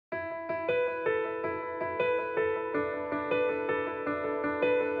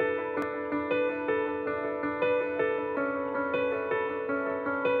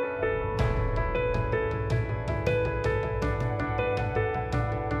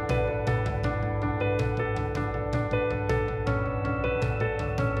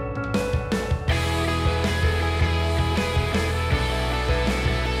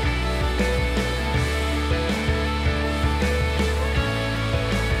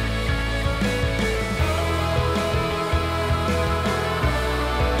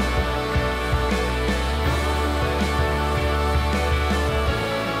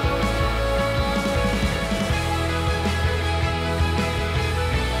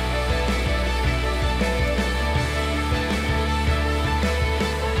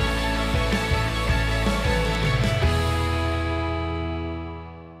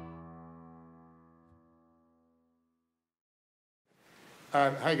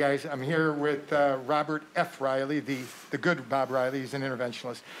Hi, guys. I'm here with Robert F. Riley, the good Bob Riley. He's an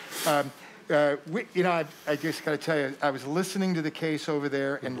interventionalist. I just got to tell you, I was listening to the case over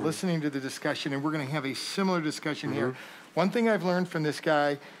there and listening to the discussion, and we're going to have a similar discussion here. One thing I've learned from this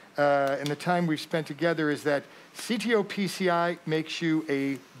guy in the time we've spent together is that CTO PCI makes you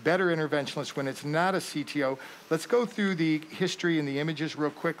a better interventionalist when it's not a CTO. Let's go through the history and the images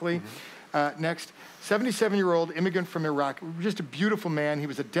real quickly. Next, 77-year-old immigrant from Iraq, just a beautiful man. He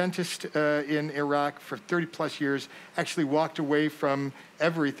was a dentist in Iraq for 30-plus years, actually walked away from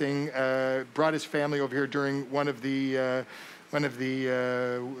everything, brought his family over here during one of the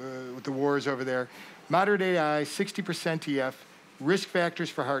wars over there. Moderate AI, 60% EF, risk factors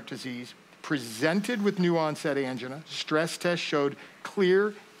for heart disease, presented with new onset angina, stress test showed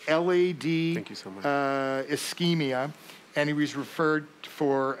clear LAD ischemia, and he was referred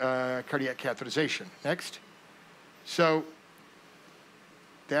for cardiac catheterization. Next. So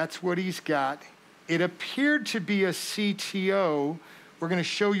that's what he's got. It appeared to be a CTO. We're going to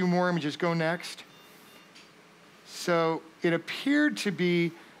show you more images. Go next. So it appeared to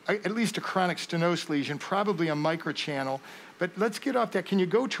be at least a chronic stenosis lesion, probably a microchannel. But let's get off that. Can you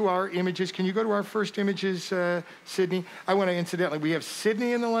go to our images? Can you go to our first images, Sydney? I want to, incidentally, we have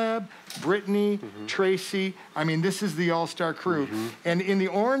Sydney in the lab, Brittany, Tracy. I mean, this is the all-star crew. And in the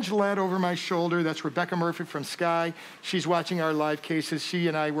orange lad over my shoulder, that's Rebecca Murphy from Sky. She's watching our live cases. She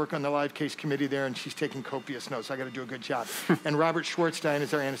and I work on the live case committee there, and she's taking copious notes. I got to do a good job. And Robert Schwartzstein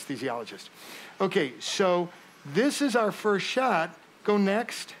is our anesthesiologist. Okay, so this is our first shot. Go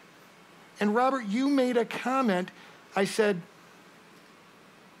next. And Robert, you made a comment. I said,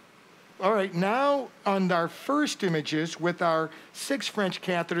 all right, now on our first images with our 6 French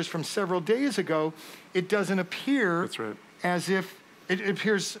catheters from several days ago, it doesn't appear as if it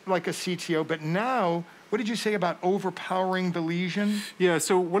appears like a CTO, but now, what did you say about overpowering the lesion? Yeah,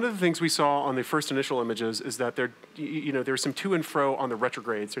 so one of the things we saw on the first initial images is that there's some to and fro on the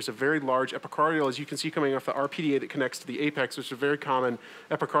retrogrades. There's a very large epicardial, as you can see, coming off the RPDA that connects to the apex, which is a very common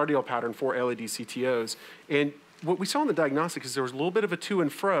epicardial pattern for LAD CTOs. And what we saw in the diagnostic is there was a little bit of a to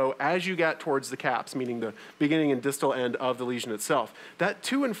and fro as you got towards the caps, meaning the beginning and distal end of the lesion itself. That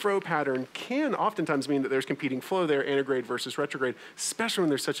to and fro pattern can oftentimes mean that there's competing flow there, antegrade versus retrograde, especially when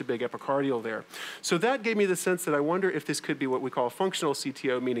there's such a big epicardial there. So that gave me the sense that I wonder if this could be what we call a functional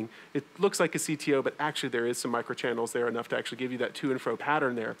CTO, meaning it looks like a CTO, but actually there is some microchannels there enough to actually give you that to and fro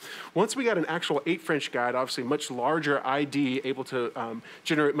pattern there. Once we got an actual 8 French guide, obviously much larger ID, able to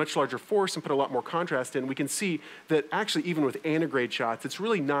generate much larger force and put a lot more contrast in, we can see that actually even with antegrade shots, it's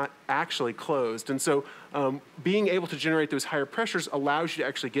really not actually closed. And so being able to generate those higher pressures allows you to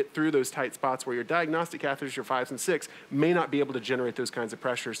actually get through those tight spots where your diagnostic catheters, your 5s and 6, may not be able to generate those kinds of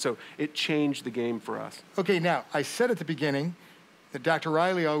pressures. So it changed the game for us. Okay, now, I said at the beginning that Dr.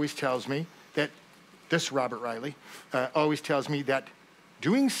 Riley always tells me that, this Robert Riley, always tells me that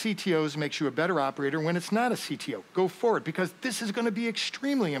doing CTOs makes you a better operator when it's not a CTO. Go forward, because this is going to be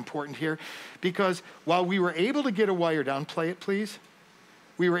extremely important here, because while we were able to get a wire down, play it please,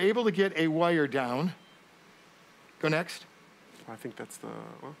 we were able to get a wire down. Go next. I think that's the,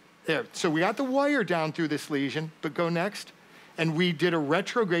 well. There, so we got the wire down through this lesion, but go next. And we did a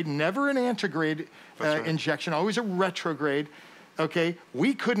retrograde, never an antegrade injection, always a retrograde, okay?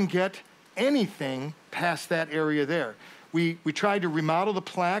 We couldn't get anything past that area there. We tried to remodel the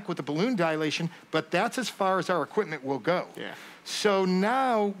plaque with the balloon dilation, but that's as far as our equipment will go. Yeah. So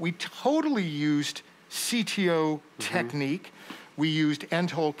now we totally used CTO technique. We used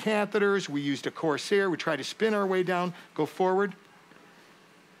end-hole catheters. We used a Corsair. We tried to spin our way down, go forward.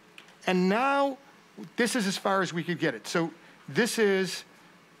 And now this is as far as we could get it. So this is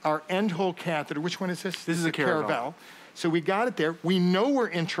our end-hole catheter. Which one is this? This is a Caravel. So we got it there. We know we're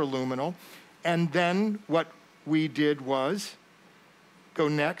intraluminal. And then what we did was, go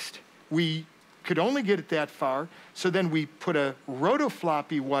next, we could only get it that far, so then we put a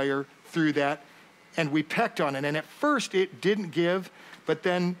rotofloppy wire through that, and we pecked on it. And at first, it didn't give, but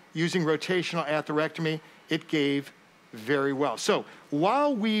then using rotational atherectomy, it gave very well. So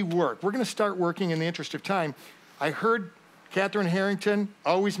while we work, we're going to start working in the interest of time. I heard Catherine Harrington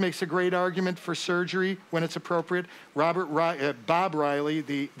always makes a great argument for surgery when it's appropriate. Bob Riley,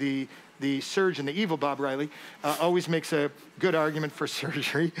 the surgeon, the evil Bob Riley, always makes a good argument for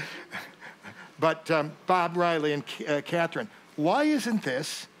surgery. But Bob Riley and Catherine, why isn't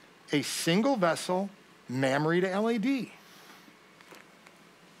this a single vessel mammary to LAD?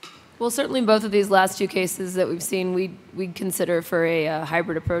 Well, certainly both of these last 2 cases that we've seen, we'd consider for a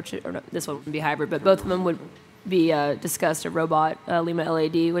hybrid approach, or no, this one wouldn't be hybrid, but both of them would be discussed a robot Lima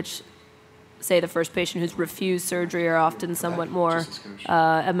LAD, which say the first patient who's refused surgery are often somewhat more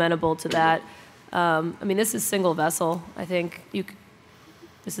amenable to that. I mean, this is single vessel. I think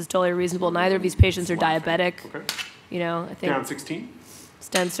this is totally reasonable. Neither of these patients are diabetic. Okay. You know, I think Down 16.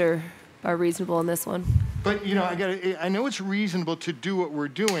 stents are reasonable in this one. But, you know, I know it's reasonable to do what we're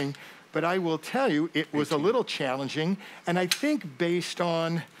doing, but I will tell you it was a little challenging. And I think based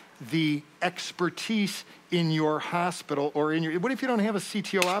on the expertise in your hospital or in your, what if you don't have a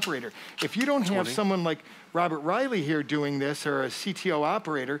CTO operator? If you don't have someone like Robert Riley here doing this or a CTO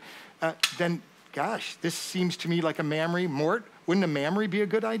operator, then, gosh, this seems to me like a mammary. Mort, wouldn't a mammary be a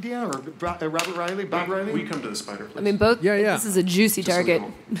good idea? Or Robert Riley, Bob Riley? We come to the spider, please. I mean, both. Yeah. This is a juicy target.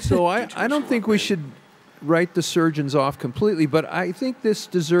 So I don't think we should write the surgeons off completely, but I think this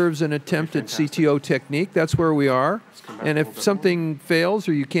deserves an attempt at CTO technique. That's where we are. And if something fails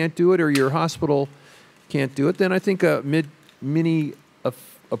or you can't do it or your hospital can't do it, then I think a mini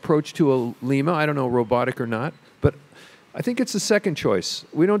approach to a Lima, I don't know, robotic or not, but I think it's the second choice.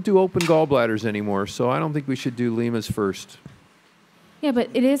 We don't do open gallbladders anymore, so I don't think we should do Limas first. Yeah, but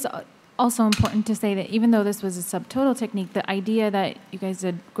it is also important to say that even though this was a subtotal technique, the idea that you guys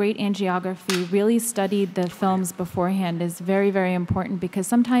did great angiography, really studied the films beforehand is very, very important because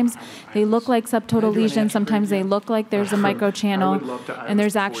sometimes they look like subtotal lesions, sometimes they look like there's a microchannel, and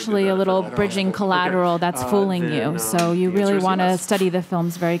there's actually a little bridging collateral that's fooling you. So you really want to study the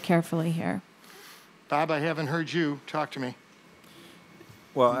films very carefully here. Bob, I haven't heard you. Talk to me.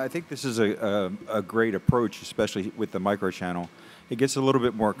 Well, I think this is a great approach, especially with the microchannel. It gets a little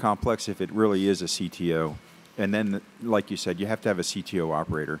bit more complex if it really is a CTO. And then, like you said, you have to have a CTO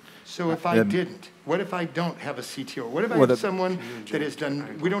operator. So if I didn't, what if I don't have a CTO? What if I have someone that has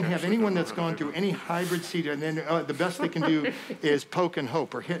done, we don't have anyone that's gone through any hybrid CTO, and then the best they can do is poke and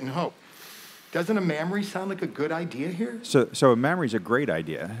hope or hit and hope. Doesn't a mammary sound like a good idea here? So a mammary is a great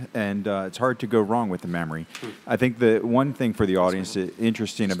idea, and it's hard to go wrong with the mammary. I think the one thing for the audience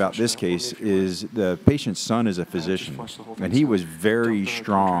interesting about this case is the patient's son is a physician, and he was very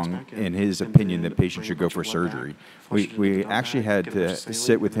strong in his opinion that patients should go for surgery. We actually had to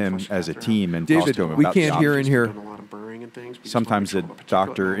sit with him as a team and talk to him about we can't hear in here. Sometimes the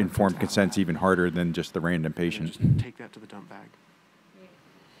doctor informed consent's even harder than just the random patient. Take that to the dump bag.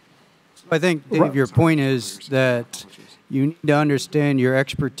 I think, Dave, your point is that you need to understand your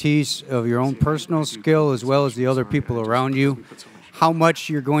expertise of your own personal skill as well as the other people around you, how much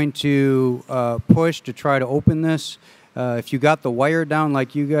you're going to push to try to open this. If you got the wire down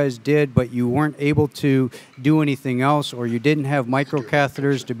like you guys did, but you weren't able to do anything else, or you didn't have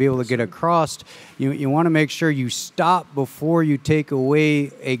microcatheters to be able to get across, you want to make sure you stop before you take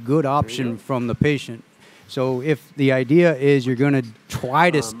away a good option from the patient. So if the idea is you're going to try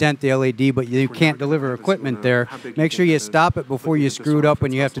to stent the LAD, but you can't deliver equipment there, make sure you stop it before you screw it up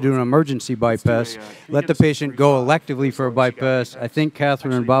and you have to do an emergency bypass. Let the patient go electively for a bypass. I think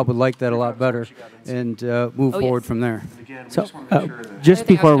Catherine and Bob would like that a lot better and move forward from there. So just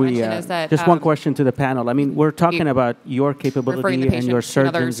before we, just one question to the panel. I mean, we're talking about your capability and your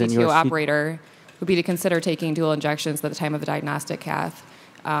surgeons and your operator would be to consider taking dual injections at the time of the diagnostic cath.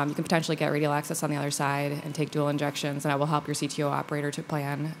 You can potentially get radial access on the other side and take dual injections, and I will help your CTO operator to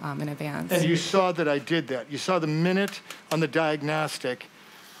plan in advance. And you saw that I did that. You saw the minute on the diagnostic,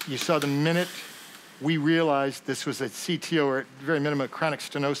 you saw the minute we realized this was a CTO, or at very minimum a chronic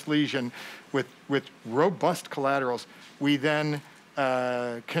stenosis lesion with robust collaterals, we then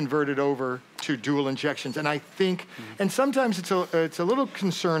converted over to dual injections. And I think, and sometimes it's a little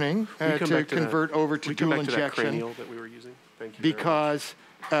concerning to convert over to dual injection because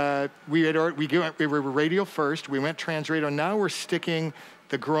we were radial first, we went transradial, now we're sticking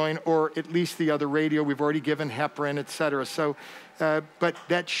the groin or at least the other radial. We've already given heparin, et cetera. So, but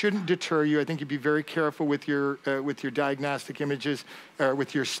that shouldn't deter you. I think you'd be very careful with your diagnostic images,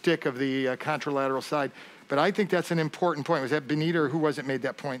 with your stick of the contralateral side. But I think that's an important point. Was that Benita or who was it made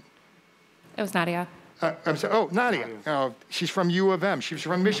that point? It was Nadia. I'm sorry. Oh, Nadia. Oh, she's from U of M. She's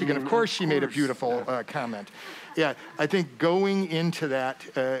from Michigan. Of course, she made a beautiful comment. Yeah, I think going into that,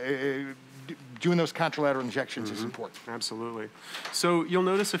 doing those contralateral injections is important. Absolutely. So you'll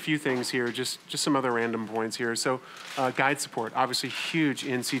notice a few things here, just some other random points here. So guide support, obviously huge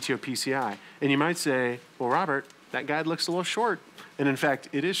in CTO PCI. And you might say, well, Robert, that guide looks a little short. And in fact,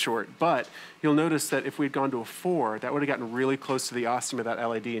 it is short, but you'll notice that if we'd gone to a 4, that would have gotten really close to the ostium of that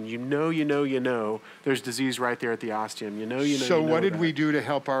LAD. And you know, there's disease right there at the ostium. So what did we do to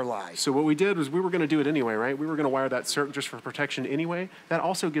help our lives? So what we did was we were going to do it anyway, right? We were going to wire that circ just for protection anyway. That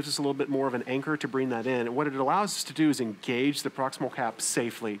also gives us a little bit more of an anchor to bring that in. And what it allows us to do is engage the proximal cap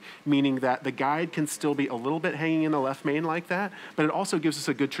safely, meaning that the guide can still be a little bit hanging in the left main like that, but it also gives us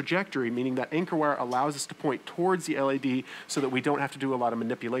a good trajectory, meaning that anchor wire allows us to point towards the LAD so that we don't have to do a lot of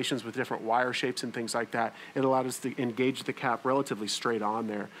manipulations with different wire shapes and things like that. It allowed us to engage the cap relatively straight on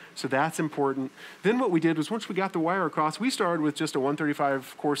there. So that's important. Then what we did was once we got the wire across, we started with just a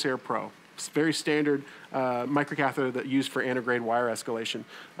 135 Corsair Pro. It's very standard microcatheter that used for antegrade wire escalation.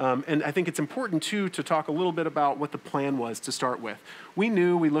 And I think it's important, too, to talk a little bit about what the plan was to start with. We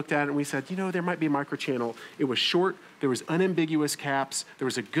looked at it, and we said, there might be a microchannel. It was short. There was unambiguous caps. There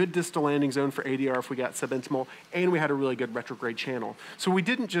was a good distal landing zone for ADR if we got subintimal, and we had a really good retrograde channel. So we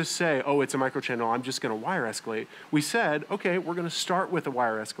didn't just say, oh, it's a microchannel, I'm just going to wire escalate. We said, okay, we're going to start with a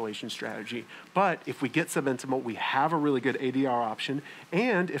wire escalation strategy. But if we get subintimal, we have a really good ADR option.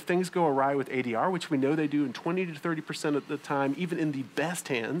 And if things go awry with ADR, which we know they do in 20 to 30% of the time, even in the best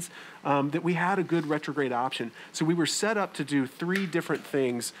hands, that we had a good retrograde option. So we were set up to do 3 different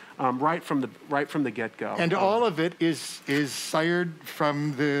things right from the get-go. And all of it is sired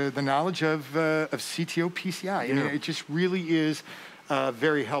from the knowledge of CTO PCI. Yeah. I mean, it just really is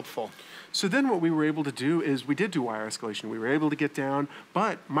very helpful. So then what we were able to do is we did do wire escalation. We were able to get down,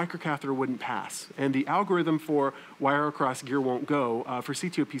 but microcatheter wouldn't pass. And the algorithm for wire across gear won't go for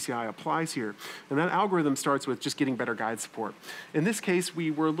CTO PCI applies here. And that algorithm starts with just getting better guide support. In this case,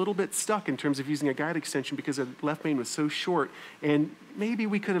 we were a little bit stuck in terms of using a guide extension because the left main was so short, and maybe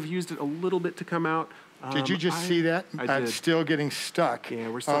we could have used it a little bit to come out. Did you just see that? I did. Still getting stuck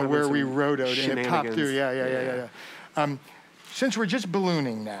we're still where we some rotoed and it popped through. shenanigans. Yeah. Since we're just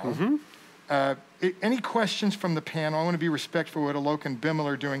ballooning now, any questions from the panel? I want to be respectful of what Alok and Bimal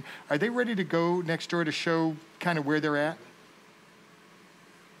are doing. Are they ready to go next door to show kind of where they're at?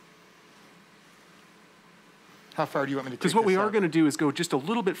 How far do you want me to take this? Because what we are going to do is go just a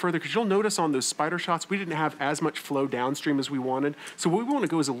little bit further, because you'll notice on those spider shots, we didn't have as much flow downstream as we wanted. So what we want to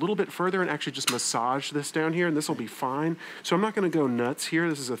go is a little bit further and actually just massage this down here, and this will be fine. So I'm not going to go nuts here.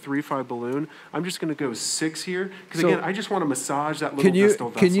 This is a 3.5 balloon. I'm just going to go 6 here, because again, I just want to massage that little distal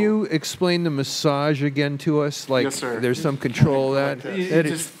vessel. Can you explain the massage again to us? Like, yes, sir. There's some control of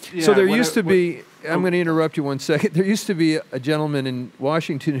that? So there used to be... I'm going to interrupt you 1 second. There used to be a gentleman in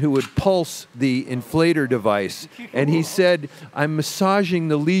Washington who would pulse the inflator device, and he said, I'm massaging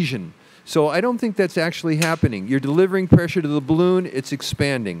the lesion. So I don't think that's actually happening. You're delivering pressure to the balloon, it's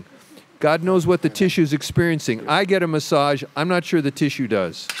expanding. God knows what the tissue is experiencing. I get a massage. I'm not sure the tissue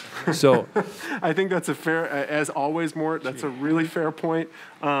does. So I think that's a fair, as always, Mort, that's a really fair point.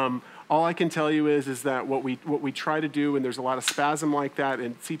 All I can tell you is that what we try to do, and there's a lot of spasm like that,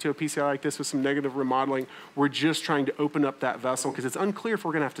 and CTO PCI like this with some negative remodeling, we're just trying to open up that vessel because it's unclear if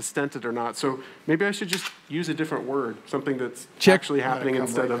we're going to have to stent it or not. So maybe I should just use a different word, something that's actually happening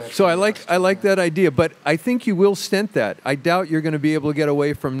instead of... So I like that idea, but I think you will stent that. I doubt you're going to be able to get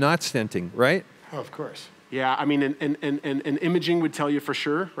away from not stenting, right? Oh, of course. Yeah, I mean, and imaging would tell you for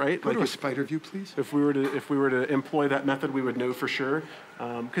sure, right? Go to a spider view, please. If we were to employ that method, we would know for sure.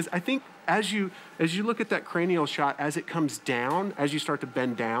 Because I think as you look at that cranial shot, as it comes down, as you start to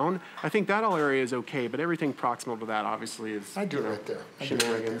bend down, I think that all area is okay. But everything proximal to that, obviously, is I do it right there.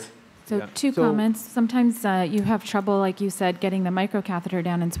 shenanigans. So 2 comments. Sometimes you have trouble, like you said, getting the microcatheter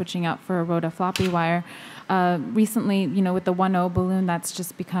down and switching out for a rotafloppy wire. Recently, with the 1.0 balloon, that's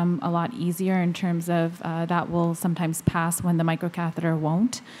just become a lot easier in terms of that will sometimes pass when the microcatheter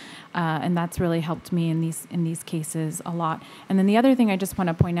won't. And that's really helped me in these cases a lot. And then the other thing I just want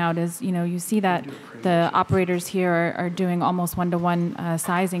to point out is, you see that the operators here are doing almost 1-to-1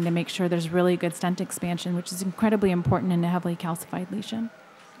 sizing to make sure there's really good stent expansion, which is incredibly important in a heavily calcified lesion.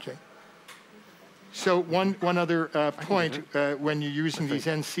 Okay. So one other point, when you're using these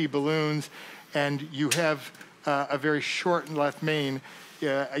NC balloons and you have a very short left main,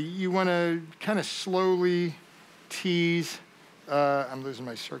 you want to kind of slowly tease. I'm losing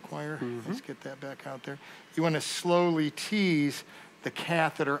my circ wire. Let's get that back out there. You want to slowly tease the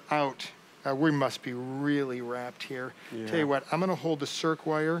catheter out. We must be really wrapped here. Yeah. Tell you what, I'm going to hold the circ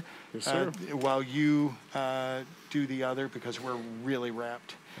wire while you do the other because we're really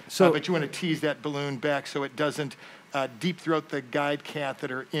wrapped. So, but you want to tease that balloon back so it doesn't deep throat the guide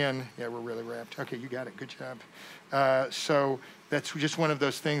catheter in. Yeah, we're really wrapped. Okay, you got it. Good job. So that's just one of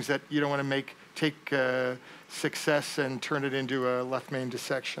those things that you don't want to take success and turn it into a left main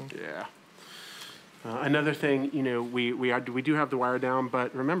dissection. Yeah. Another thing, we do have the wire down,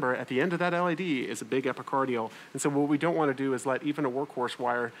 but remember, at the end of that LED is a big epicardial. And so what we don't want to do is let even a workhorse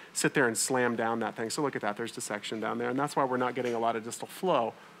wire sit there and slam down that thing. So look at that, there's dissection down there. And that's why we're not getting a lot of distal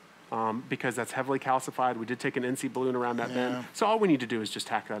flow, because that's heavily calcified. We did take an NC balloon around that bend. So all we need to do is just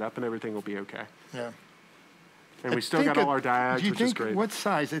tack that up and everything will be okay. Yeah. And we still got all our diags, which is great. Do you think, what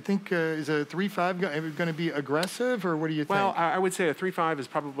size? I think, is a 3.5 going to be aggressive, or what do you think? Well, I would say a 3.5 is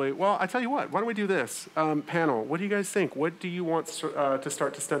probably, well, I tell you what, why don't we do this? Panel, what do you guys think? What do you want to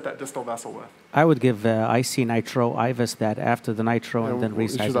start to stent that distal vessel with? I would give IC nitro, IVUS that after the nitro, and then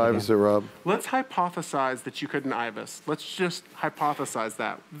resize it should IVUS it, Rob? Let's hypothesize that you couldn't IVUS. Let's just hypothesize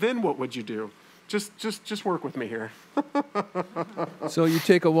that. Then what would you do? Just work with me here. So you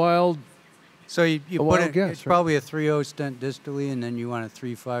take a wild... So you put it, guess, it's probably a 3.0 stent distally, and then you want a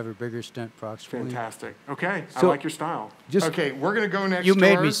 3.5 or bigger stent proximally. Fantastic. Okay, I So- like your style. Okay, we're going to go next You door.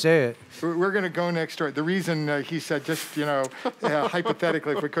 made me say it. We're going to go next door. The reason he said just,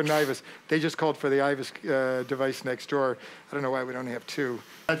 hypothetically, if we couldn't IVUS, they just called for the IVUS device next door. I don't know why we don't have two.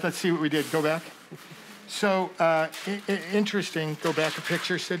 Let's see what we did. Go back. So, interesting. Go back a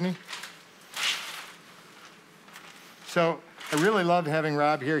picture, Sydney. So, I really love having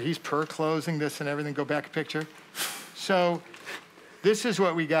Rob here. He's per-closing this and everything. Go back a picture. So this is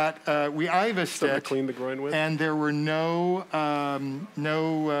what we got. We IVUSed it. To clean the groin with. And there were no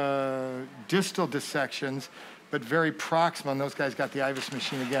distal dissections, but very proximal. And those guys got the IVUS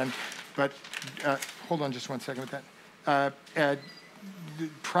machine again. But hold on just 1 second with that. At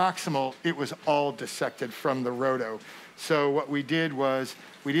proximal, it was all dissected from the roto. So what we did was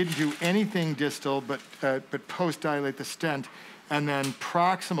we didn't do anything distal, but post-dilate the stent. And then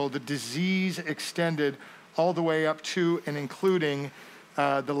proximal, the disease extended all the way up to and including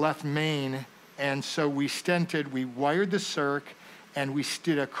the left main. And so we stented, we wired the circ, and we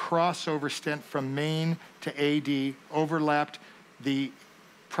did a crossover stent from main to AD, overlapped the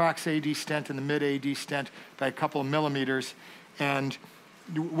prox AD stent and the mid AD stent by a couple of millimeters. And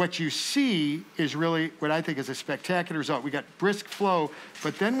what you see is really what I think is a spectacular result. We got brisk flow,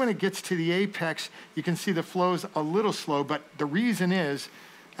 but then when it gets to the apex, you can see the flow's a little slow, but the reason is,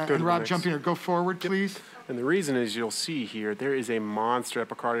 and Rob, jump in here, go forward, please. And the reason is you'll see here, there is a monster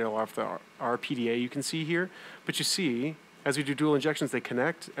epicardial off the RPDA you can see here, but you see, as we do dual injections, they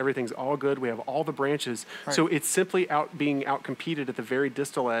connect, everything's all good, we have all the branches. Right. So it's simply being out-competed at the very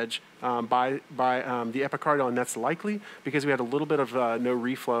distal edge by the epicardial, and that's likely because we had a little bit of no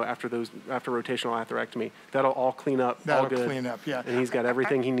reflow after rotational atherectomy. That'll all clean up, all good. That'll clean up, yeah. And he's got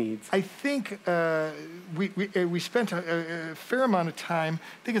everything he needs. I think we spent a fair amount of time,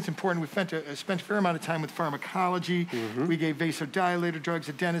 I think it's important, we spent a fair amount of time with pharmacology. Mm-hmm. We gave vasodilator drugs,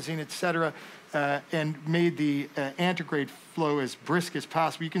 adenosine, et cetera. And made the antegrade flow as brisk as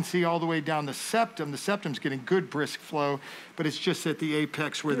possible. You can see all the way down the septum. The septum's getting good brisk flow, but it's just at the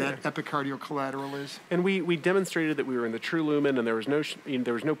apex where that epicardial collateral is. And we demonstrated that we were in the true lumen, and there was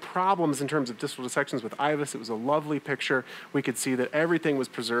no problems in terms of distal dissections with IVUS. It was a lovely picture. We could see that everything was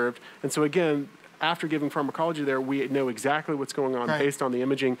preserved. And so again, after giving pharmacology there, we know exactly what's going on based on the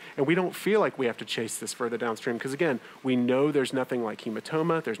imaging, and we don't feel like we have to chase this further downstream because, again, we know there's nothing like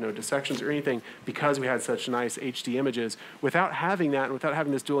hematoma, there's no dissections or anything because we had such nice HD images. Without having that and without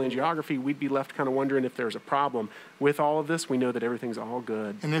having this dual angiography, we'd be left kind of wondering if there's a problem. With all of this, we know that everything's all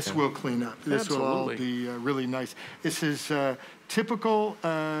good. And this will clean up. This will all be really nice. This is typical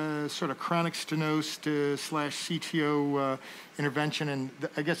sort of chronic stenosis / CTO intervention, and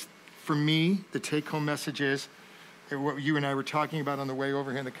I guess for me, the take-home message is what you and I were talking about on the way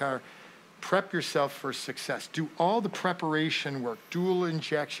over here in the car. Prep yourself for success. Do all the preparation work, dual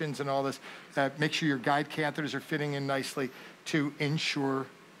injections and all this. Make sure your guide catheters are fitting in nicely to ensure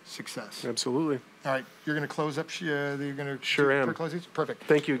success. Absolutely. All right, you're going to close up. You're going to sure am. Close these? Perfect.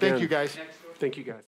 Thank you again. Thank you, guys. Thank you, guys.